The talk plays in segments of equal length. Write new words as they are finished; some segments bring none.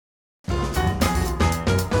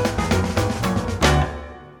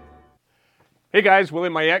Hey guys, Willie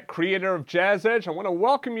Mayette, creator of Jazz Edge. I want to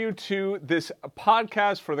welcome you to this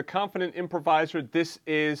podcast for the Confident Improviser. This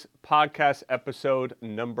is podcast episode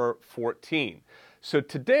number 14. So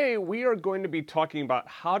today we are going to be talking about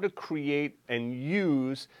how to create and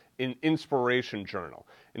use an inspiration journal.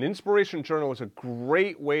 An inspiration journal is a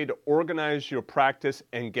great way to organize your practice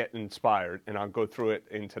and get inspired, and I'll go through it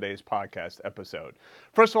in today's podcast episode.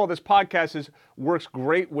 First of all, this podcast works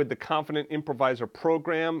great with the Confident Improviser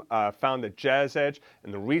program found at Jazz Edge,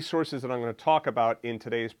 and the resources that I'm going to talk about in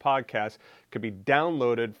today's podcast could be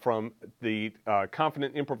downloaded from the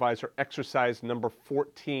Confident Improviser exercise number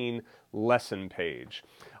 14 lesson page.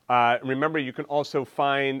 Remember, you can also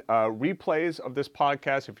find replays of this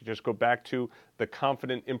podcast if you just go back to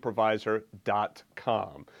theconfidentimproviser.com.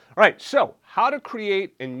 All right, so how to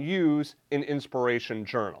create and use an inspiration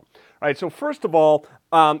journal. All right, so first of all,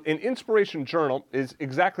 an inspiration journal is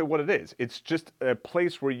exactly what it is. It's just a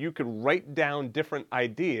place where you can write down different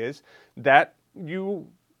ideas that you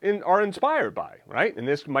are inspired by, right? And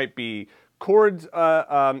this might be chords,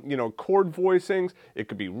 chord voicings. It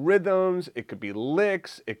could be rhythms. It could be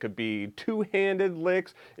licks. It could be two-handed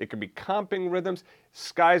licks. It could be comping rhythms.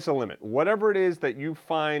 Sky's the limit. Whatever it is that you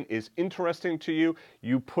find is interesting to you,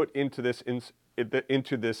 you put into this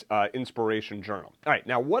inspiration journal. All right.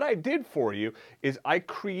 Now, what I did for you is I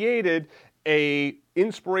created a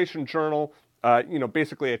inspiration journal.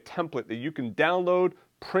 Basically a template that you can download,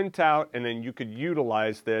 print out, and then you could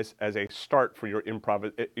utilize this as a start for your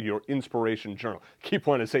inspiration journal. Keep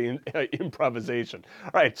wanting to say improvisation.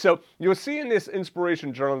 All right, so you'll see in this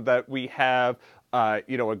inspiration journal that we have, a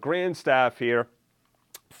grand staff here,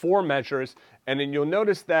 4 measures, and then you'll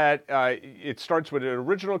notice that it starts with an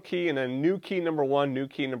original key and then new key number 1, new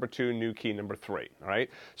key number 2, new key number 3. All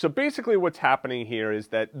right. So basically, what's happening here is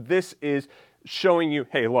that this is showing you,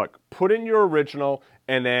 hey, look, put in your original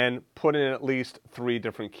and then put in at least 3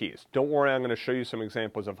 different keys. Don't worry, I'm going to show you some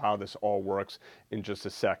examples of how this all works in just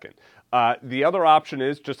a second. The other option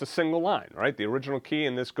is just a single line, right? The original key,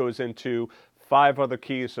 and this goes into 5 other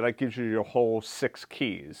keys, so that gives you your whole 6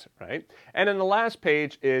 keys, right? And then the last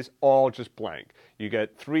page is all just blank. You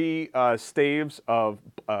get 3 staves of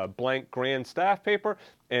blank grand staff paper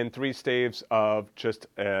and 3 staves of just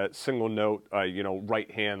a single note,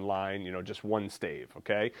 right-hand line, just 1 stave,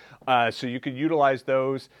 okay? So you could utilize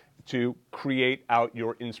those to create out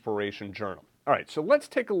your inspiration journal. All right, so let's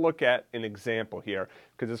take a look at an example here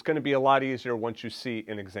because it's going to be a lot easier once you see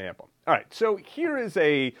an example. All right, so here is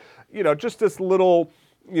just this little,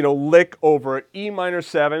 lick over E minor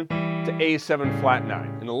 7 to A7 flat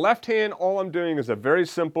 9. In the left hand, all I'm doing is a very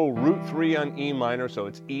simple root 3 on E minor, so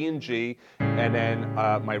it's E and G, and then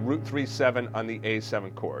my root 3 7 on the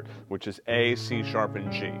A7 chord, which is A, C sharp,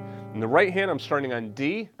 and G. In the right hand, I'm starting on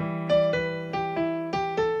D.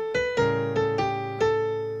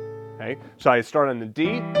 Okay, so I start on the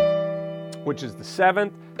D, which is the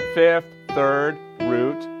 7th, 5th, 3rd,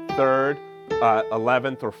 root, 3rd,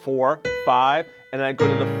 11th or 4, 5, and then I go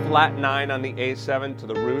to the flat 9 on the A7 to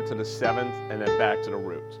the root to the 7th and then back to the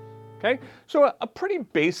root. Okay, so a pretty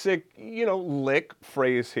basic, lick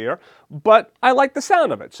phrase here, but I like the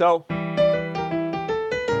sound of it, so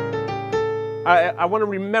I want to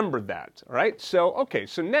remember that, all right? So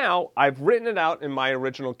now I've written it out in my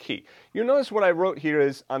original key. You notice what I wrote here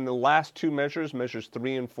is on the last 2 measures, measures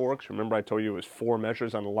 3 and 4, because remember I told you it was 4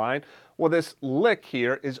 measures on the line. Well, this lick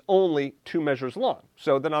here is only 2 measures long.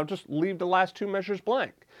 So then I'll just leave the last 2 measures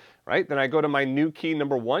blank, right? Then I go to my new key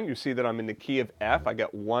number 1. You see that I'm in the key of F. I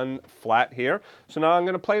got 1 flat here. So now I'm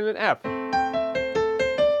going to play it in F.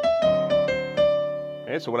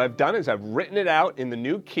 Okay, so what I've done is I've written it out in the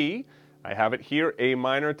new key. I have it here, A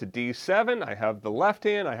minor to D7. I have the left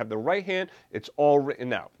hand, I have the right hand. It's all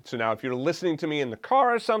written out. So now if you're listening to me in the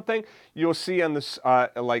car or something, you'll see on this,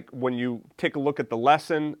 like when you take a look at the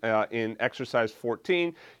lesson in exercise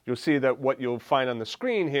 14, you'll see that what you'll find on the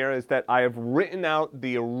screen here is that I have written out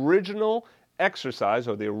the original exercise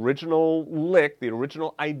or the original lick, the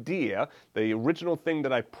original idea, the original thing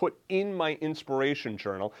that I put in my inspiration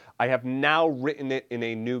journal. I have now written it in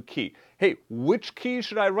a new key. Hey, which key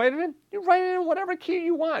should I write it in? You write it in whatever key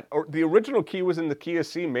you want. Or the original key was in the key of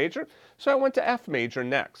C major, so I went to F major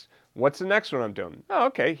next. What's the next one I'm doing? Oh,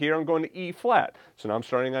 okay, here I'm going to E flat. So now I'm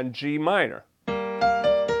starting on G minor.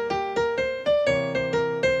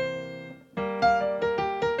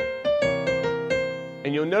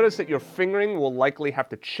 And you'll notice that your fingering will likely have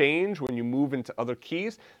to change when you move into other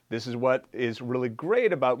keys. This is what is really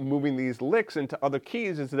great about moving these licks into other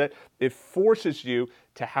keys, is that it forces you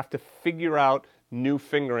to have to figure out new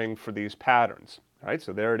fingering for these patterns. All right,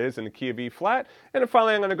 so there it is in the key of E flat. And then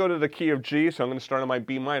finally I'm going to go to the key of G, so I'm going to start on my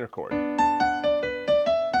B minor chord.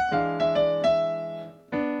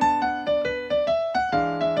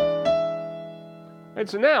 right,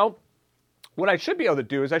 so now what I should be able to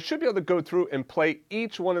do is I should be able to go through and play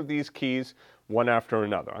each one of these keys one after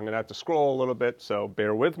another. I'm going to have to scroll a little bit, so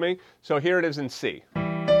bear with me. So here it is in C.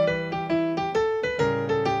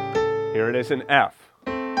 Here it is in F.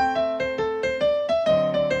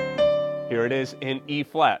 Here it is in E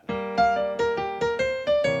flat.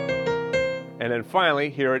 And then finally,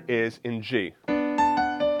 here it is in G.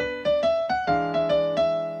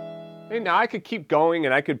 And now I could keep going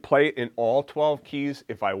and I could play it in all 12 keys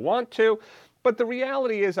if I want to, but the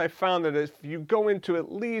reality is I found that if you go into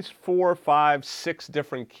at least 4, 5, 6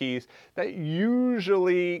 different keys, that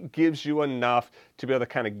usually gives you enough to be able to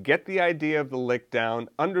kind of get the idea of the lick down,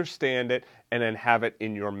 understand it, and then have it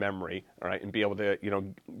in your memory, all right, and be able to,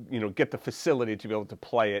 get the facility to be able to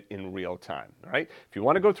play it in real time, all right? If you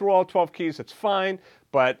want to go through all 12 keys, that's fine,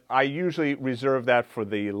 but I usually reserve that for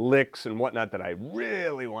the licks and whatnot that I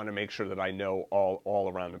really want to make sure that I know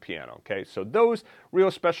all around the piano, okay? So those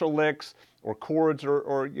real special licks or chords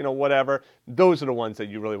or whatever, those are the ones that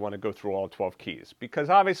you really want to go through all 12 keys, because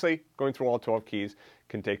obviously going through all 12 keys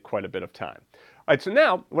can take quite a bit of time. All right, so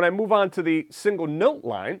now when I move on to the single note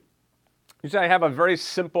line, you see I have a very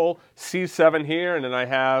simple C7 here, and then I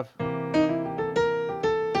have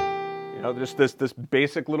just this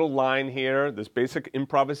basic little line here, this basic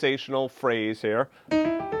improvisational phrase here.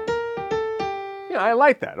 I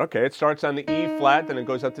like that. Okay, it starts on the E flat, then it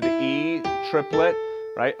goes up to the E triplet,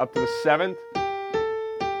 right, up to the 7th,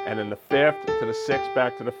 and then the 5th to the 6th,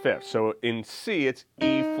 back to the 5th. So in C, it's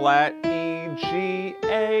E flat, E, G,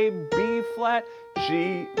 A, B flat,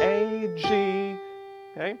 G, A, G,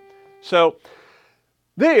 okay? So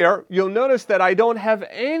there, you'll notice that I don't have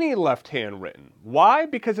any left hand written. Why?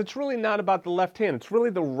 Because it's really not about the left hand. It's really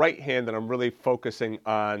the right hand that I'm really focusing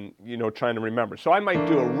on, trying to remember. So I might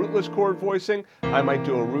do a rootless chord voicing. I might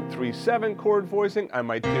do a root 3/7 chord voicing. I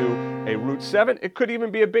might do a root 7. It could even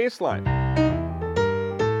be a bass line.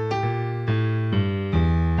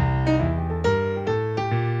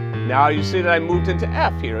 Now you see that I moved into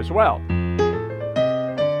F here as well.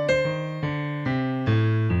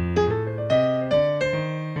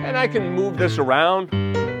 And I can move this around.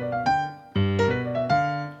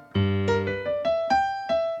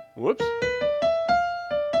 Whoops.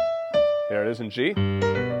 There it is in G.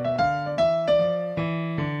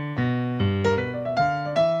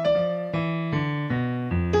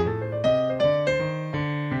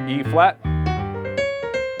 E flat.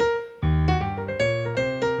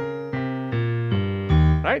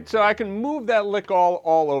 Right? So I can move that lick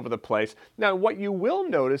all over the place. Now what you will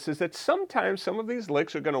notice is that sometimes some of these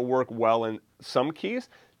licks are going to work well in some keys,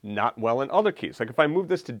 not well in other keys. Like if I move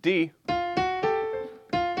this to D,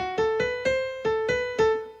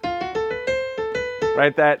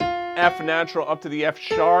 right, that F natural up to the F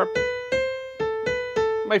sharp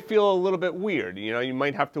might feel a little bit weird. You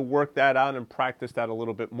might have to work that out and practice that a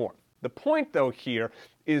little bit more. The point though here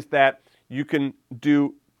is that you can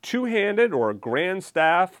do two-handed or a grand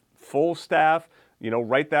staff, full staff,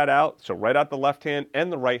 write that out. So write out the left hand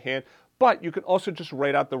and the right hand, but you can also just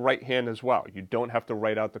write out the right hand as well. You don't have to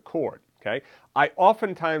write out the chord, okay? I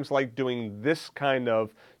oftentimes like doing this kind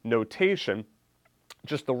of notation,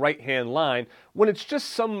 just the right hand line, when it's just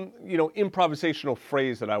some, improvisational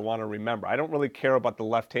phrase that I want to remember. I don't really care about the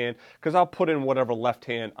left hand because I'll put in whatever left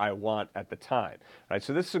hand I want at the time, right?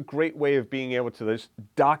 So this is a great way of being able to just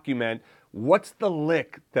document what's the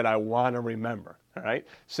lick that I want to remember, all right?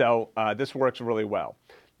 So this works really well.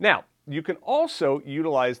 Now, you can also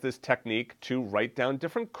utilize this technique to write down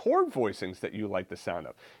different chord voicings that you like the sound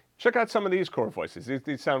of. Check out some of these chord voices.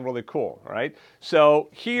 These sound really cool, all right? So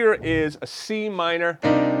here is a C minor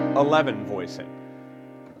 11 voicing.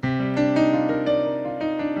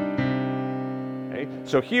 Okay?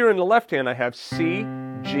 So here in the left hand, I have C,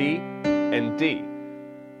 G, and D.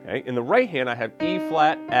 Okay? In the right hand, I have E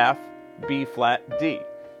flat, F, B flat, D.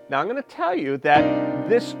 Now I'm going to tell you that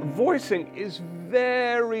this voicing is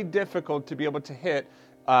very difficult to be able to hit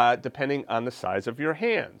depending on the size of your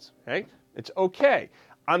hands. Okay? It's okay.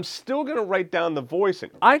 I'm still going to write down the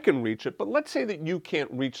voicing. I can reach it, but let's say that you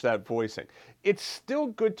can't reach that voicing. It's still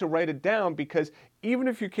good to write it down because even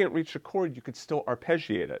if you can't reach the chord, you could still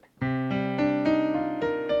arpeggiate it.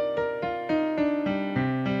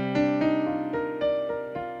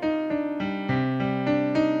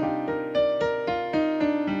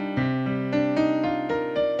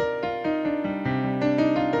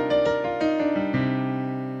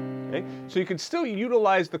 So you can still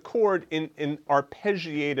utilize the chord in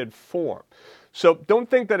arpeggiated form. So don't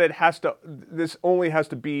think that this only has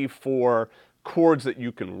to be for chords that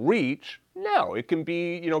you can reach. No, it can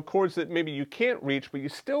be, chords that maybe you can't reach, but you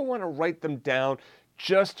still want to write them down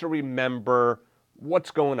just to remember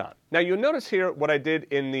what's going on. Now you'll notice here what I did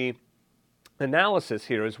in the analysis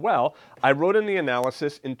here as well. I wrote in the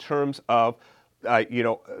analysis in terms of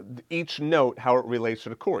each note, how it relates to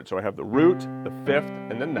the chord. So I have the root, the fifth,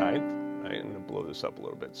 and the ninth. Right? I'm going to blow this up a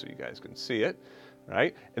little bit so you guys can see it.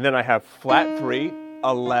 Right? And then I have flat 3,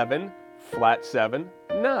 11, flat 7,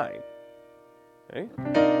 9. Okay?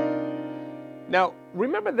 Now,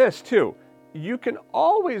 remember this too. You can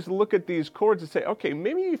always look at these chords and say, okay,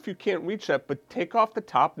 maybe if you can't reach that, but take off the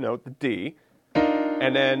top note, the D,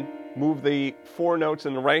 and then move the 4 notes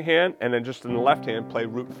in the right hand, and then just in the left hand, play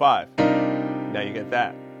root 5. Now you get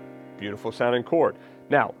that. Beautiful sounding chord.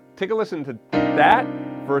 Now, take a listen to that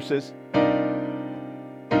versus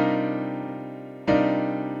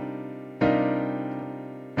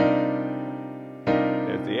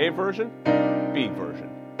there's the A version, B version.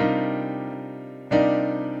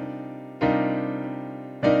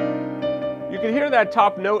 You can hear that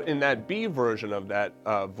top note in that B version of that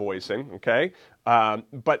voicing, okay?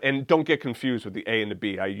 And don't get confused with the A and the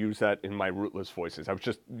B. I use that in my rootless voices. I was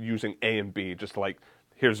just using A and B, just like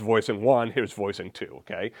here's voicing 1, here's voicing 2,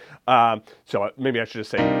 okay? So maybe I should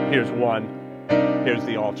just say here's 1, here's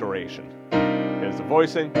the alteration. Here's the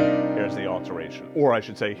voicing, here's the alteration. Or I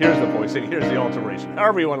should say here's the voicing, here's the alteration.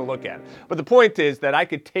 However you want to look at it. But the point is that I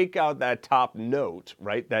could take out that top note,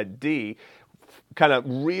 right, that D, kind of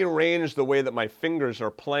rearrange the way that my fingers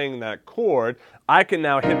are playing that chord. I can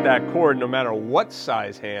now hit that chord no matter what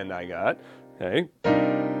size hand I got, okay?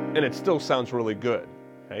 And it still sounds really good,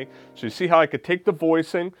 okay? So you see how I could take the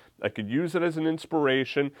voicing, I could use it as an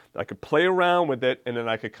inspiration, I could play around with it, and then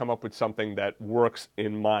I could come up with something that works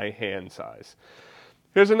in my hand size.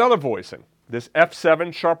 Here's another voicing, this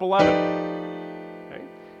F7 sharp 11. Okay?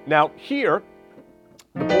 Now here,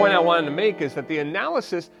 the point I wanted to make is that the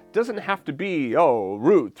analysis doesn't have to be,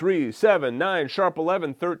 root 3, 7, 9, sharp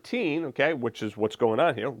 11, 13, okay, which is what's going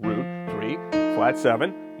on here. Root 3, flat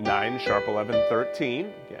 7, 9, sharp 11,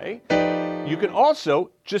 13, okay. You can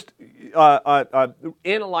also just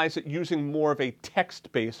analyze it using more of a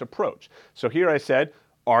text-based approach. So here I said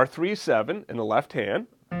R3, 7 in the left hand,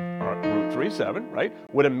 root 3, 7, right,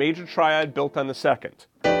 with a major triad built on the second.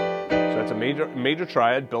 So that's a major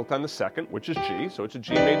triad built on the second, which is G, so it's a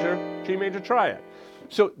G major triad.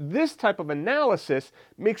 So this type of analysis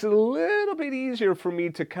makes it a little bit easier for me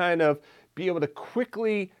to kind of be able to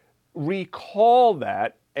quickly recall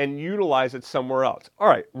that and utilize it somewhere else. All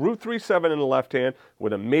right, root 3, 7 in the left hand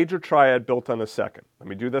with a major triad built on the second. Let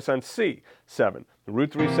me do this on C, 7.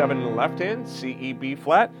 Root 3, 7 in the left hand, C, E, B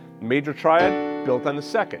flat, major triad built on the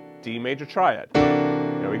second, D major triad.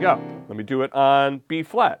 There we go. Let me do it on B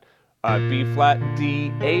flat. B flat,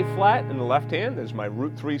 D, A flat in the left hand. There's my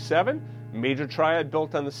root 3, 7. Major triad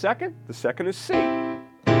built on the second. The second is C.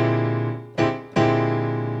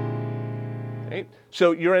 Okay?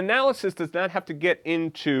 So your analysis does not have to get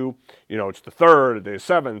into, it's the third, the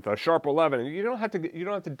seventh, a sharp 11. You don't have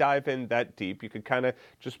to dive in that deep. You can kind of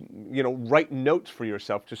just, write notes for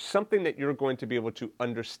yourself, just something that you're going to be able to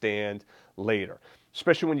understand later.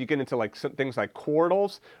 Especially when you get into things like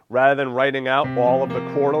chordals, rather than writing out all of the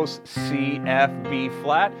chordals, C, F, B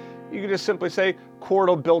flat, you can just simply say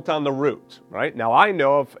chordal built on the root, right? Now I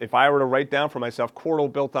know if I were to write down for myself chordal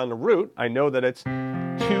built on the root, I know that it's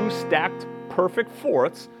 2 stacked perfect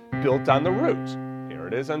fourths built on the root. Here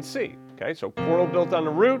it is on C. Okay, so chordal built on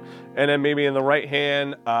the root, and then maybe in the right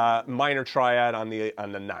hand, minor triad on the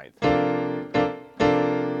ninth.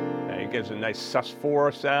 Okay, it gives a nice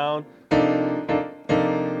sus4 sound.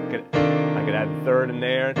 I could add third in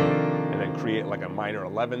there and then create like a minor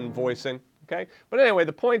 11 voicing, okay? But anyway,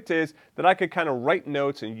 the point is that I could kind of write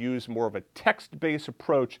notes and use more of a text-based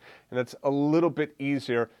approach, and it's a little bit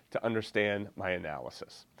easier to understand my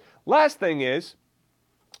analysis. Last thing is,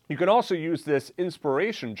 you can also use this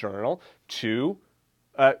inspiration journal to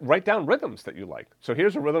write down rhythms that you like. So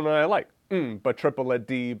here's a rhythm that I like. Ba triple a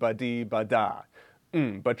D, ba D, ba da.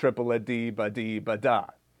 Ba triple a D, ba D, ba da.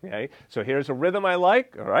 Okay, so here's a rhythm I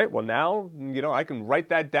like. All right, well now, I can write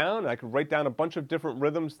that down. I can write down a bunch of different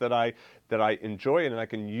rhythms that I enjoy, and I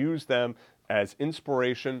can use them as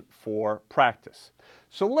inspiration for practice.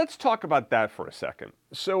 So let's talk about that for a second.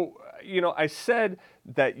 So, I said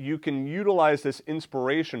that you can utilize this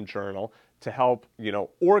inspiration journal to help,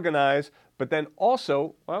 organize, but then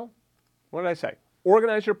also, well, what did I say?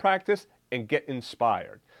 Organize your practice and get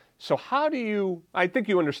inspired. So how do you, I think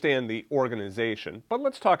you understand the organization, but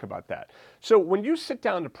let's talk about that. So when you sit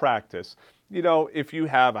down to practice, you know, if you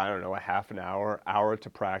have, I don't know, a half an hour to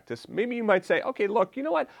practice, maybe you might say, okay, look, you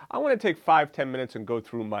know what? I want to take 5-10 minutes and go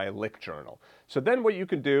through my Lick Journal. So then what you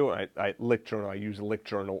can do, Lick Journal, I use Lick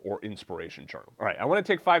Journal or Inspiration Journal. All right, I want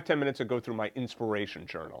to take 5-10 minutes and go through my Inspiration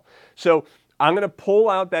Journal. So I'm going to pull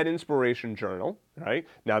out that Inspiration Journal, right?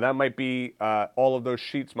 Now that might be, all of those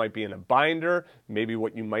sheets might be in a binder. Maybe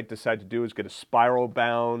what you might decide to do is get a spiral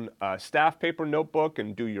bound staff paper notebook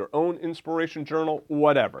and do your own Inspiration Journal,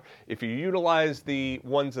 whatever. If you utilize the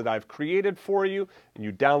ones that I've created for you and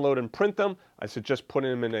you download and print them, I suggest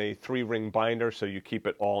putting them in a 3-ring binder so you keep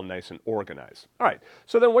it all nice and organized. All right,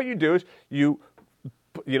 so then what you do is you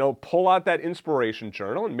pull out that Inspiration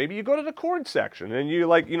Journal and maybe you go to the chord section and you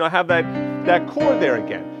have that chord there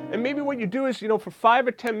again. And maybe what you do is, for 5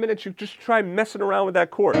 or 10 minutes, you just try messing around with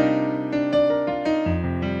that chord.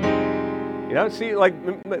 See,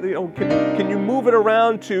 can you move it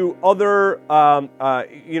around to other,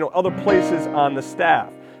 other places on the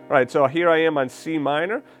staff? All right, so here I am on C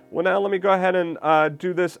minor. Well, now let me go ahead and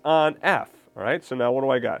do this on F. All right, so now what do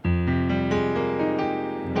I got?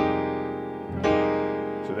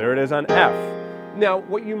 There it is on F. Now,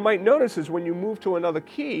 what you might notice is when you move to another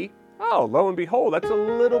key, oh, lo and behold, that's a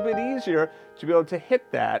little bit easier to be able to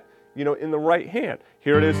hit that, in the right hand.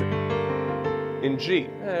 Here it is in G.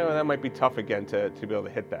 Well, that might be tough again to be able to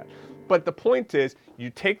hit that. But the point is, you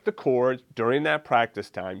take the chords during that practice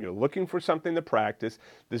time, you're looking for something to practice,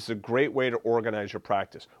 this is a great way to organize your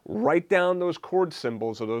practice. Write down those chord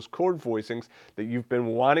symbols or those chord voicings that you've been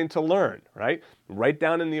wanting to learn, right? Write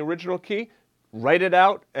down in the original key, write it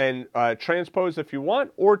out and transpose if you want,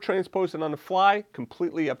 or transpose it on the fly,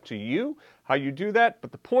 completely up to you how you do that.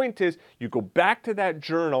 But the point is, you go back to that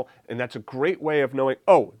journal, and that's a great way of knowing,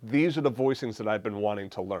 oh, these are the voicings that I've been wanting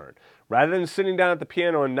to learn. Rather than sitting down at the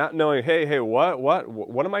piano and not knowing, hey,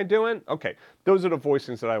 what am I doing? Okay, those are the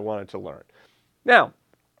voicings that I wanted to learn. Now,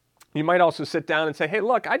 you might also sit down and say, hey,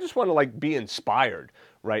 look, I just want to be inspired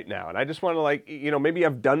right now. And I just want to maybe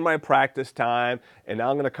I've done my practice time and now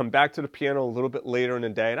I'm going to come back to the piano a little bit later in the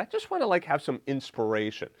day and I just want to have some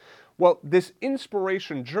inspiration. Well, this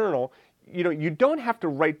Inspiration Journal, you don't have to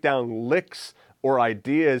write down licks or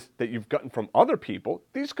ideas that you've gotten from other people.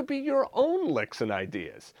 These could be your own licks and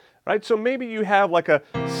ideas, right? So maybe you have a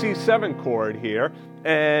C7 chord here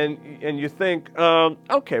and you think,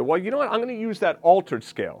 okay, well, you know what? I'm going to use that altered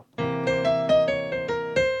scale.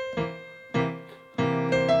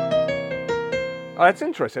 Oh, that's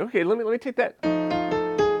interesting. Okay, let me take that.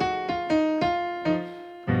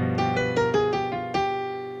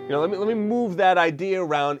 Let me move that idea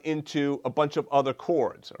around into a bunch of other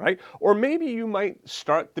chords, all right? Or maybe you might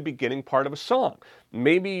start the beginning part of a song.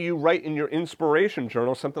 Maybe you write in your Inspiration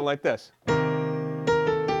Journal something like this.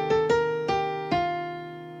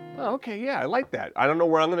 Oh, okay, yeah, I like that. I don't know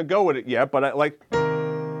where I'm going to go with it yet, but I like...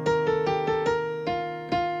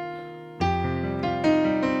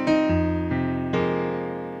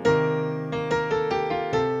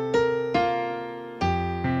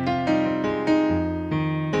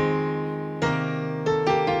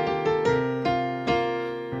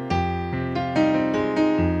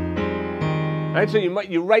 Right, so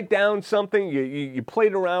you write down something, you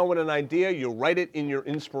played around with an idea, you write it in your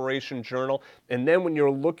Inspiration Journal, and then when you're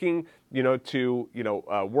looking, to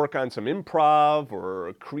work on some improv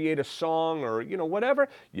or create a song or whatever,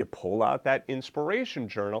 you pull out that Inspiration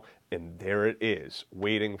Journal, and there it is,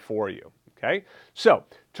 waiting for you. Okay, so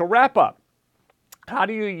to wrap up, how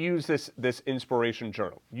do you use this Inspiration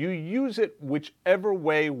Journal? You use it whichever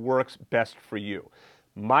way works best for you.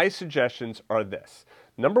 My suggestions are this.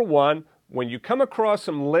 Number one, when you come across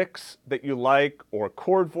some licks that you like or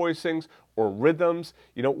chord voicings or rhythms,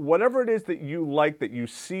 whatever it is that you like that you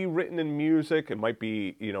see written in music, it might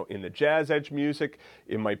be, in the Jazz Edge music,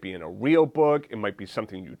 it might be in a real book, it might be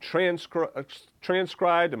something you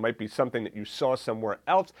transcribed, it might be something that you saw somewhere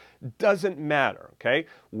else, doesn't matter, okay?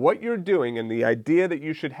 What you're doing and the idea that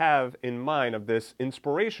you should have in mind of this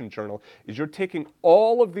Inspiration Journal is you're taking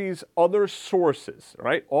all of these other sources,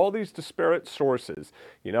 right? All these disparate sources,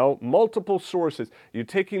 multiple sources, you're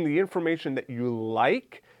taking the information that you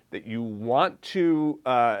like, that you want to,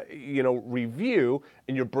 review,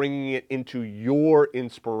 and you're bringing it into your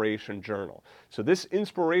Inspiration Journal. So this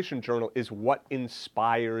Inspiration Journal is what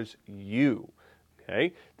inspires you,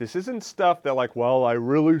 okay? This isn't stuff that well, I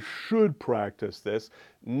really should practice this.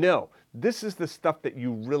 No, this is the stuff that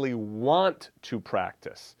you really want to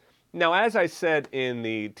practice. Now, as I said in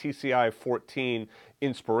the TCI 14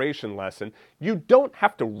 inspiration lesson, you don't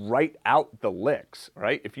have to write out the licks,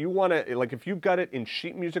 right? If you want to, like if you've got it in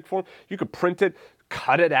sheet music form, you could print it,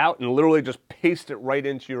 cut it out, and literally just paste it right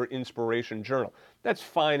into your inspiration journal. That's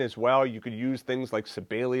fine as well. You could use things like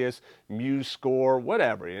Sibelius, MuseScore,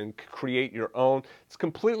 whatever, and create your own. It's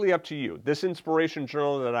completely up to you. This inspiration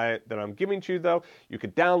journal that I'm giving to you, though, you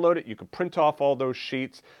could download it. You could print off all those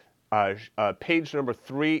sheets. Page number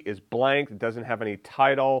 3 is blank. It doesn't have any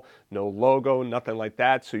title, no logo, nothing like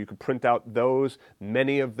that. So you can print out those,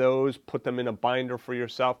 many of those, put them in a binder for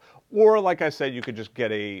yourself. Or like I said, you could just get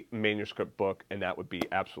a manuscript book and that would be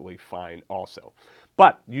absolutely fine also.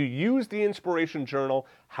 But you use the inspiration journal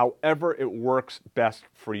however it works best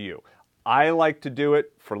for you. I like to do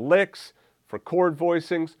it for licks, for chord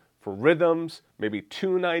voicings, for rhythms, maybe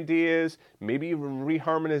tune ideas, maybe even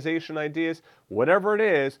reharmonization ideas, whatever it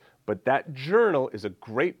is, but that journal is a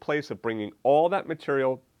great place of bringing all that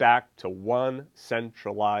material back to one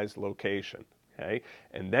centralized location. Okay?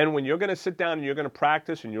 And then when you're going to sit down and you're going to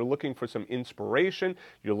practice and you're looking for some inspiration,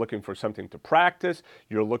 you're looking for something to practice,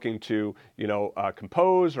 you're looking to,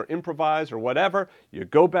 compose or improvise or whatever, you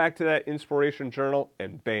go back to that inspiration journal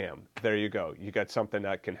and bam, there you go. You got something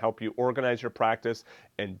that can help you organize your practice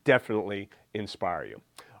and definitely inspire you.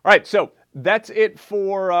 All right, so that's it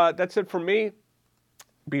for me.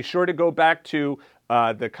 Be sure to go back to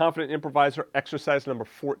the Confident Improviser exercise number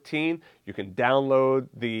 14. You can download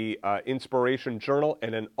the inspiration journal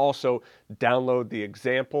and then also download the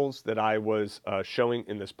examples that I was showing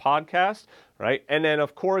in this podcast, right? And then,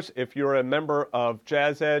 of course, if you're a member of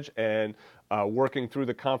Jazz Edge and working through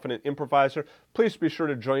the Confident Improviser, please be sure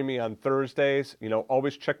to join me on Thursdays.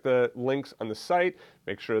 Always check the links on the site.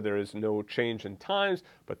 Make sure there is no change in times,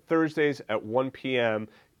 but Thursdays at 1 p.m.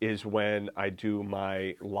 is when I do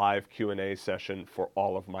my live Q&A session for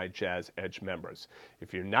all of my Jazz Edge members.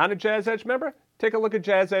 If you're not a Jazz Edge member, take a look at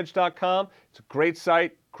jazzedge.com. It's a great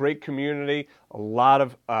site, great community, a lot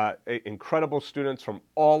of incredible students from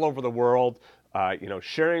all over the world,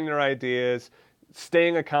 sharing their ideas,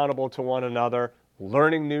 staying accountable to one another,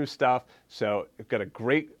 learning new stuff. So we've got a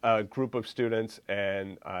great group of students,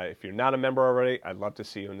 and if you're not a member already, I'd love to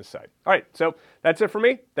see you on the site. All right, so that's it for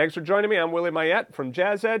me. Thanks for joining me. I'm Willie Mayette from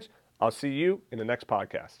Jazz Edge. I'll see you in the next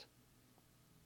podcast.